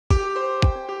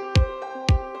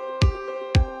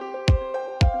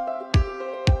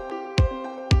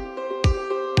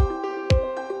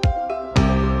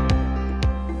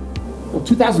Well,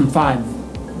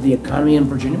 2005, the economy in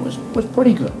Virginia was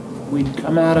pretty good. We'd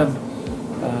come out of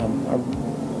a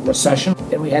recession,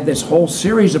 and we had this whole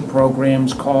series of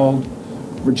programs called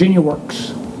Virginia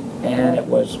Works. And it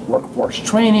was workforce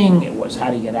training, it was how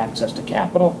to get access to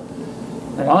capital.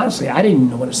 And honestly, I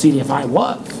didn't know what a CDFI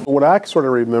was. What I sort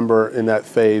of remember in that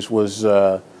phase was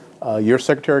your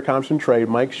Secretary of Commerce and Trade,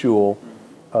 Mike Schewel,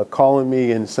 calling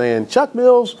me and saying, Chuck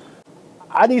Mills,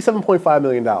 I need $7.5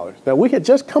 million. Now, we had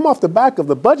just come off the back of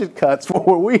the budget cuts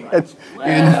where we had...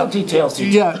 Well, details.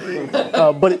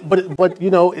 Yeah, but you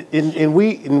know, and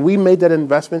we made that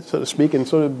investment, so to speak, and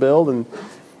so did Bill, and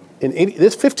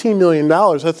this $15 million,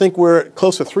 I think we're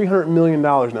close to $300 million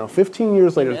now. 15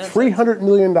 years later, $300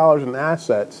 million in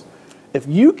assets. If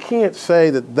you can't say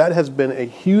that that has been a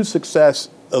huge success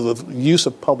of the use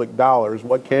of public dollars,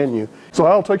 what can you? So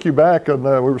I'll take you back, and we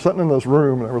were sitting in this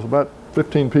room, and there was about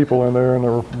 15 people in there, and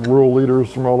there were rural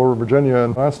leaders from all over Virginia,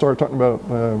 and I started talking about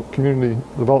Community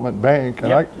Development Bank,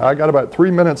 and I got about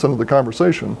 3 minutes into the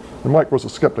conversation, and Mike was a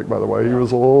skeptic, by the way. He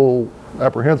was a little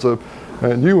apprehensive,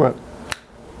 and you went,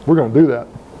 we're going to do that.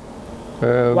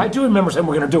 And well, I do remember saying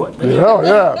we're going to do it.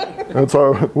 Yeah. And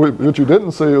so what you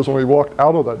didn't see is when we walked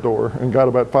out of that door and got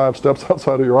about 5 steps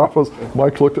outside of your office,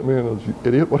 Mike looked at me and was, you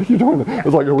idiot, what are you doing? It's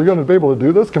like, are we going to be able to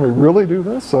do this? Can we really do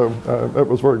this? So it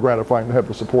was very gratifying to have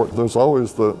the support. There's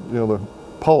always the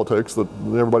politics that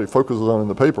everybody focuses on in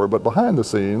the paper, but behind the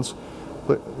scenes,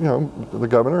 the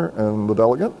governor and the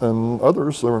delegate and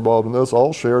others that were involved in this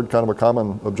all shared kind of a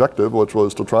common objective, which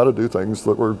was to try to do things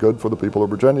that were good for the people of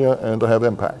Virginia and to have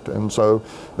impact. And so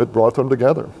it brought them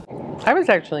together. I was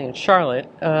actually in Charlotte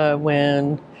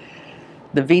when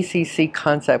the VCC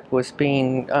concept was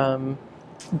being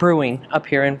brewing up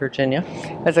here in Virginia.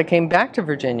 As I came back to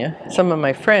Virginia, some of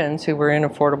my friends who were in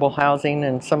affordable housing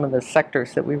and some of the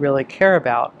sectors that we really care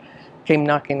about came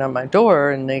knocking on my door,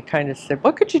 and they kind of said,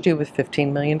 what could you do with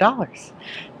 $15 million?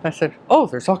 I said, oh,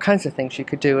 there's all kinds of things you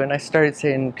could do. And I started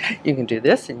saying, you can do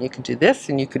this, and you can do this,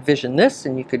 and you could vision this,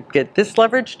 and you could get this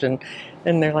leveraged.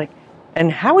 And they're like,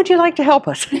 and how would you like to help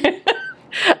us?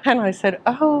 And I said,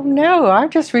 oh, no, I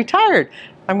just retired.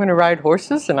 I'm going to ride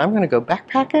horses, and I'm going to go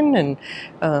backpacking,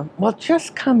 and, well,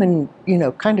 just come and,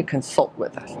 kind of consult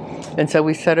with us. And so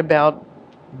we set about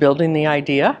building the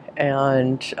idea,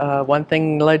 and one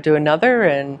thing led to another,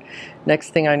 and next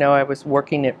thing I know I was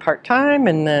working it part-time,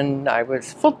 and then I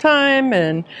was full-time,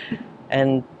 and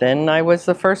then I was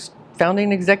the first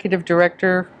founding executive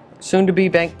director, soon to be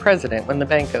bank president when the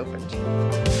bank opened.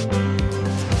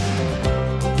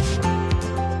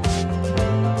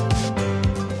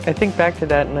 I think back to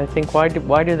that and I think why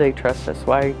do they trust us?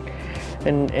 Why?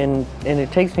 And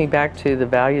it takes me back to the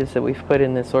values that we've put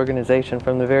in this organization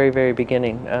from the very, very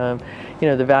beginning.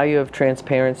 The value of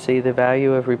transparency, the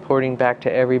value of reporting back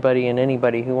to everybody and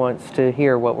anybody who wants to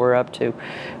hear what we're up to.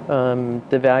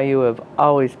 The value of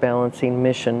always balancing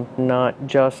mission, not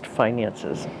just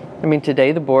finances. I mean,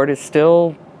 today the board is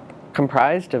still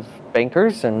comprised of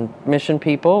bankers and mission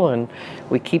people, and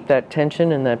we keep that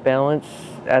tension and that balance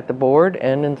at the board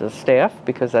and in the staff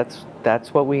because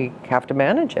that's what we have to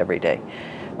manage every day.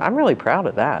 I'm really proud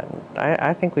of that.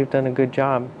 I think we've done a good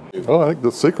job. Well, I think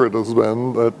the secret has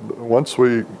been that once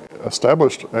we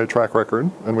established a track record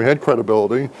and we had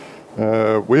credibility,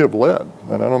 we have led,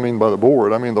 and I don't mean by the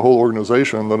board, I mean the whole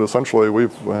organization, that essentially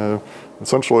we've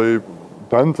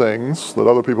done things that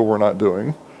other people were not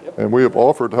doing. And we have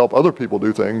offered to help other people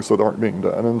do things that aren't being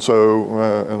done. And so,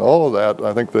 in all of that,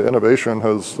 I think the innovation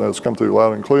has come through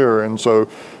loud and clear. And so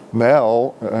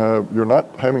now you're not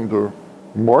having to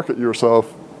market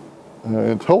yourself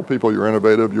and tell people you're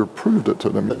innovative, you've proved it to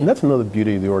them. And that's another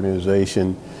beauty of the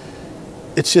organization.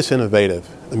 It's just innovative.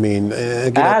 I mean,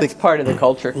 again, that's I think, part of the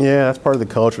culture. Yeah, that's part of the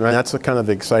culture. And that's the kind of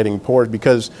exciting part,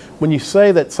 because when you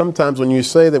say that, sometimes when you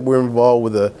say that we're involved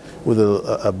with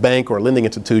a bank or a lending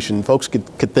institution, folks could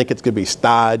think it's going to be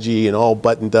stodgy and all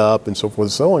buttoned up and so forth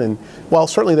and so on. And while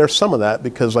certainly there's some of that,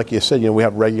 because like you said, we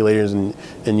have regulators and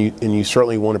you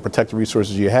certainly want to protect the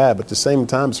resources you have. But at the same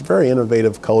time, it's a very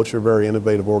innovative culture, very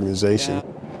innovative organization.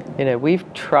 Yeah. We've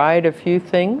tried a few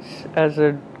things as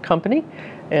a company.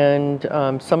 And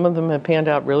some of them have panned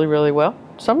out really, really well.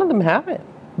 Some of them haven't.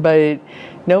 But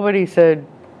nobody said,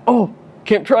 oh,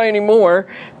 can't try anymore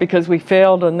because we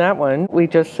failed on that one. We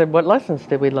just said, what lessons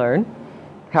did we learn?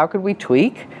 How could we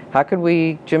tweak? How could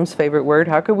we, Jim's favorite word,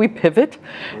 how could we pivot?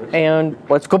 And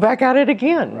let's go back at it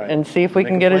again and see if we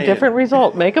can get a different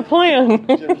result. Make a plan.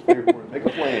 Jim's favorite word, make a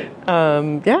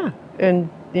plan. Yeah, and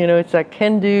it's that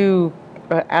can-do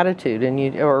attitude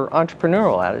or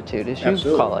entrepreneurial attitude, as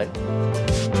you call it.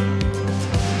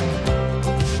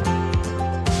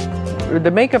 The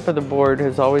makeup of the board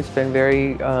has always been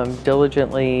very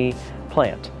diligently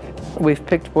planned. We've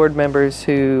picked board members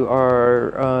who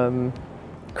are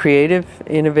creative,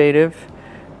 innovative,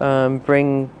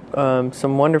 bring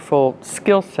some wonderful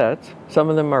skill sets. Some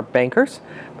of them are bankers,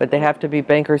 but they have to be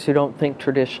bankers who don't think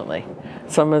traditionally.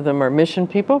 Some of them are mission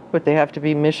people, but they have to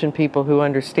be mission people who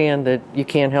understand that you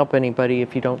can't help anybody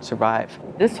if you don't survive.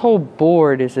 This whole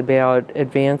board is about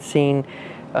advancing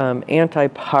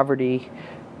anti-poverty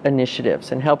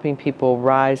initiatives and helping people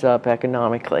rise up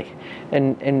economically.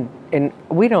 And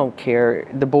we don't care,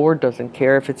 the board doesn't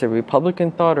care if it's a Republican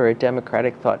thought or a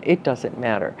Democratic thought. It doesn't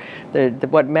matter.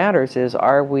 What matters is,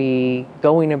 are we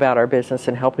going about our business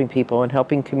and helping people and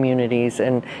helping communities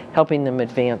and helping them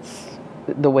advance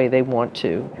the way they want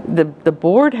to. The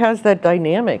board has that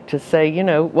dynamic to say, you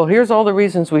know, well, here's all the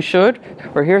reasons we should,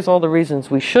 or here's all the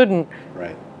reasons we shouldn't.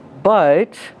 Right.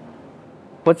 But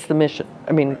what's the mission?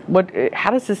 I mean,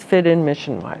 how does this fit in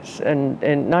mission-wise,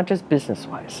 and not just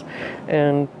business-wise?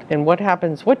 And what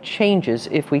happens, what changes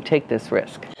if we take this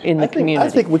risk in the community? I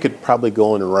think we could probably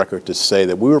go on the record to say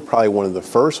that we were probably one of the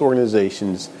first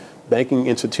organizations, banking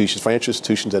institutions, financial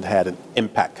institutions, that had an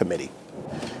impact committee.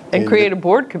 And create a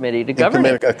board committee to govern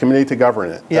it. A committee to govern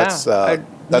it. Yeah.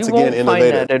 That's you again won't innovative.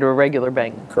 find that at a regular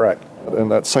bank. Correct. In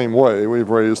that same way, we've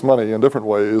raised money in different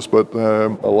ways, but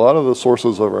a lot of the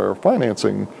sources of our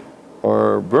financing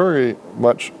are very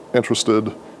much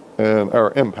interested in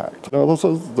our impact. Now,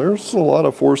 there's a lot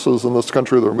of forces in this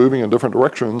country that are moving in different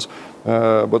directions,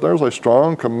 but there's a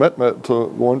strong commitment to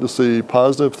wanting to see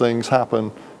positive things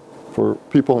happen for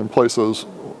people in places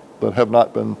that have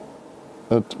not been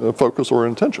a focus or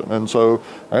intention. And so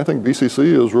I think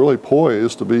VCC is really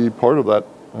poised to be part of that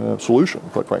solution,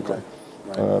 quite frankly,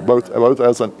 both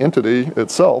as an entity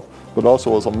itself, but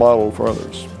also as a model for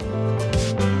others.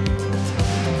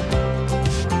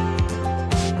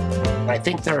 I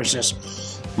think there is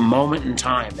this moment in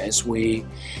time as we,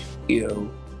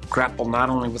 grapple not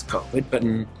only with COVID, but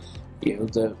in,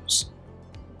 the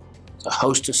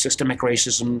host of systemic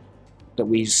racism that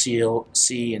we see on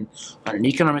an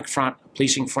economic front, a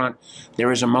policing front. There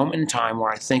is a moment in time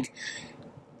where I think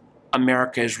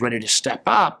America is ready to step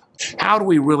up. How do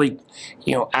we really,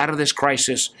 out of this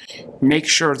crisis, make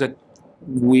sure that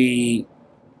we,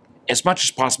 as much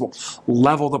as possible,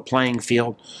 level the playing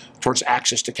field towards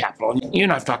access to capital? And you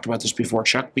and I have talked about this before,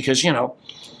 Chuck, because,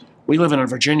 we live in a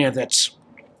Virginia that's,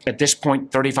 at this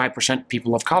point, 35%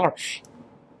 people of color.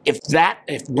 If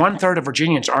 1/3 of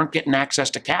Virginians aren't getting access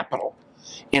to capital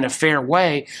in a fair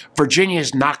way, Virginia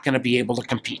is not going to be able to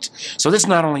compete. So this is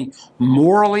not only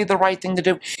morally the right thing to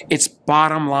do, it's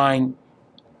bottom line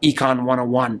Econ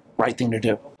 101 right thing to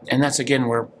do. And that's, again,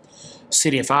 where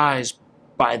CDFIs,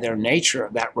 by their nature,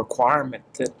 that requirement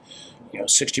that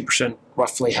 60%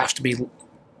 roughly have to be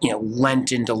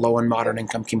lent into low and moderate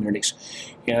income communities,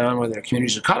 whether they're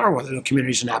communities of color, whether they're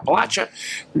communities in Appalachia.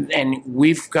 And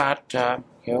we've got,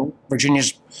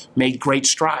 Virginia's made great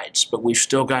strides, but we've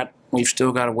still got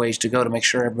a ways to go to make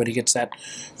sure everybody gets that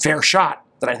fair shot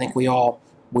that I think we all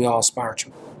aspire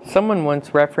to. Someone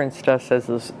once referenced us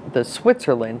as the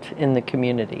Switzerland in the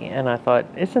community, and I thought,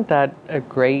 isn't that a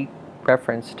great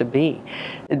reference to be?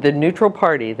 The neutral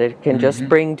party that can just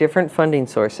bring different funding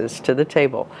sources to the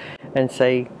table and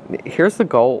say, here's the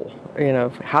goal,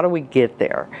 how do we get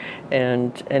there,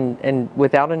 and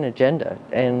without an agenda.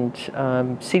 And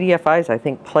CDFIs, I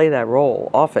think, play that role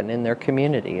often in their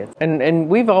community. And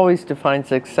we've always defined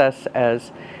success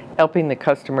as helping the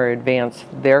customer advance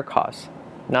their costs,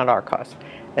 not our costs.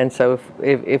 And so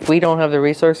if we don't have the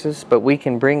resources, but we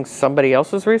can bring somebody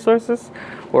else's resources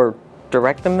or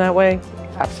direct them that way,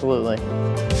 absolutely.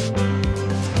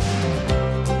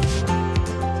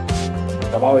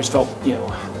 I've always felt,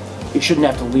 you shouldn't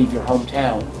have to leave your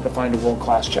hometown to find a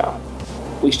world-class job.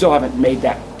 We still haven't made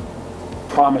that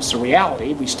promise a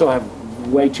reality. We still have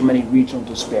way too many regional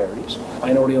disparities.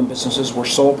 Minority-owned businesses were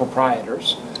sole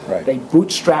proprietors. Right. They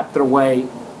bootstrapped their way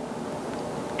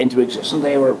into existence.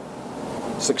 They were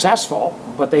successful,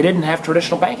 but they didn't have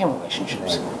traditional banking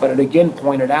relationships. Right. But it again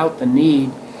pointed out the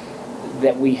need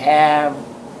that we have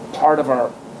part of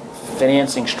our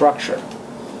financing structure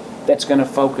that's going to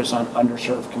focus on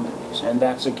underserved communities. And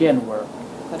that's, again, where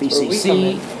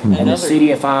VCC and the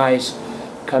CDFIs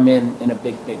come in a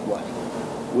big, big way.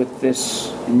 With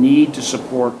this need to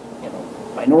support,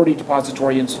 minority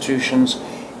depository institutions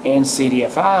and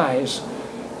CDFIs,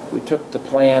 we took the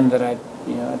plan that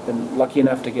I've been lucky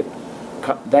enough to get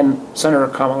then Senator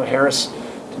Kamala Harris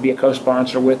to be a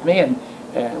co-sponsor with me,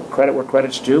 and credit where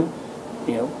credit's due.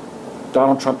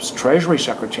 Donald Trump's Treasury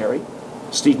Secretary,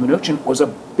 Steve Mnuchin, was a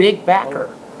big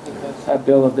backer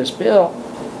bill of this bill.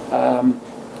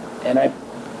 And I,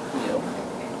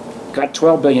 got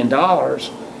 $12 billion,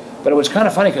 but it was kind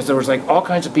of funny because there was like all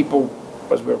kinds of people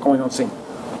as we were going on saying,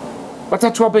 what's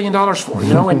that $12 billion for,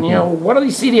 and what are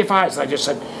these CDFIs? I just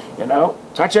said,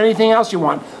 touch anything else you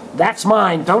want. That's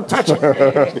mine, don't touch it.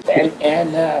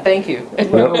 and thank you.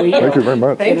 Thank you very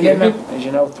much. Thank you. As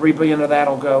you know, $3 billion of that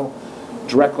will go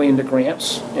directly into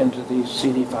grants, into these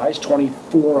CDFIs,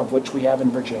 24 of which we have in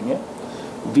Virginia,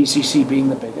 VCC being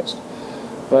the biggest.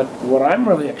 But what I'm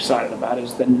really excited about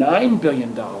is the $9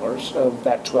 billion of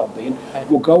that $12 billion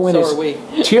will go in as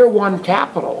Tier 1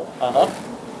 capital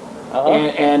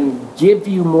and give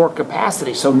you more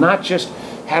capacity. So not just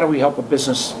how do we help a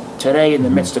business today in the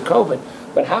midst of COVID,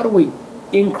 but how do we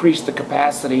increase the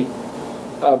capacity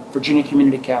of Virginia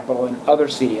Community Capital and other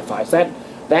CDFIs.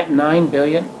 That $9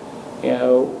 billion,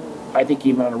 I think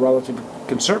even on a relative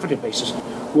conservative basis,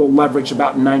 will leverage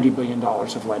about $90 billion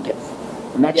of lending.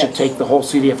 And that should take the whole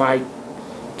CDFI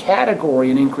category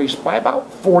and increase by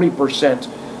about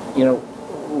 40%,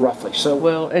 roughly. So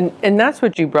well, and that's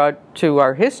what you brought to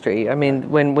our history. I mean,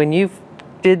 when you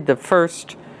did the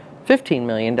first $15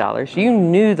 million, you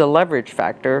knew the leverage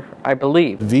factor, I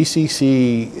believe.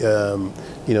 VCC,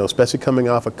 especially coming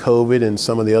off of COVID and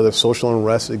some of the other social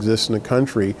unrest that exists in the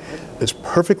country, is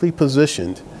perfectly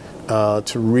positioned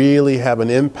to really have an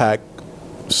impact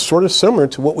sort of similar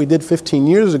to what we did 15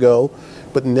 years ago,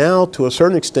 but now to a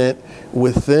certain extent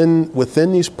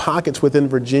within these pockets within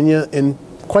Virginia, and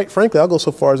quite frankly, I'll go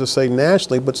so far as to say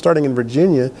nationally, but starting in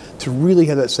Virginia, to really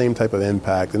have that same type of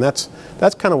impact. And that's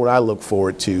kind of what I look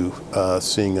forward to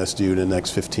seeing us do in the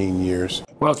next 15 years.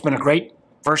 Well, it's been a great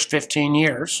first 15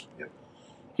 years.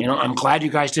 I'm glad you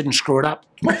guys didn't screw it up.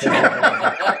 Me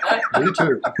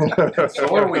too.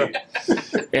 So are we.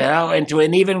 And to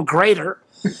an even greater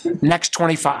next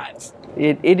 25.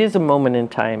 It is a moment in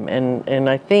time, and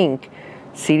I think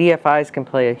CDFIs can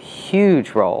play a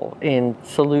huge role in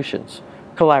solutions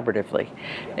collaboratively,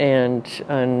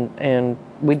 and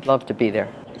we'd love to be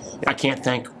there. I can't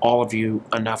thank all of you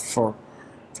enough from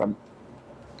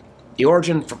the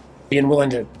Origin for being willing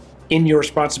to, in your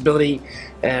responsibility,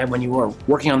 when you were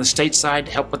working on the state side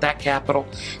to help with that capital,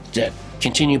 to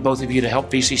continue both of you to help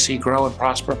VCC grow and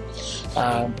prosper.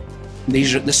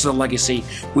 This is a legacy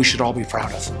we should all be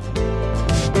proud of.